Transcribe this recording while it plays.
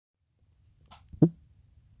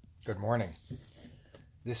Good morning.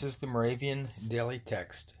 This is the Moravian Daily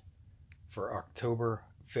Text for October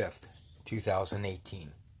 5th,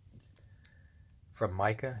 2018. From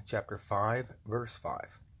Micah chapter 5, verse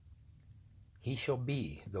 5. He shall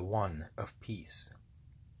be the one of peace.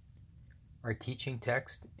 Our teaching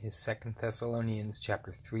text is 2 Thessalonians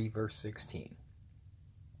chapter 3, verse 16.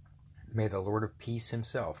 May the Lord of peace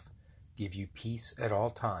himself give you peace at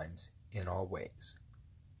all times, in all ways.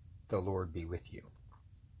 The Lord be with you.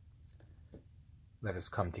 Let us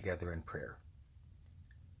come together in prayer.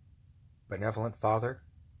 Benevolent Father,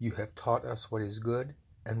 you have taught us what is good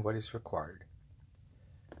and what is required.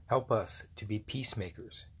 Help us to be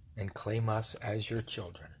peacemakers and claim us as your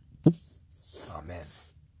children. Amen.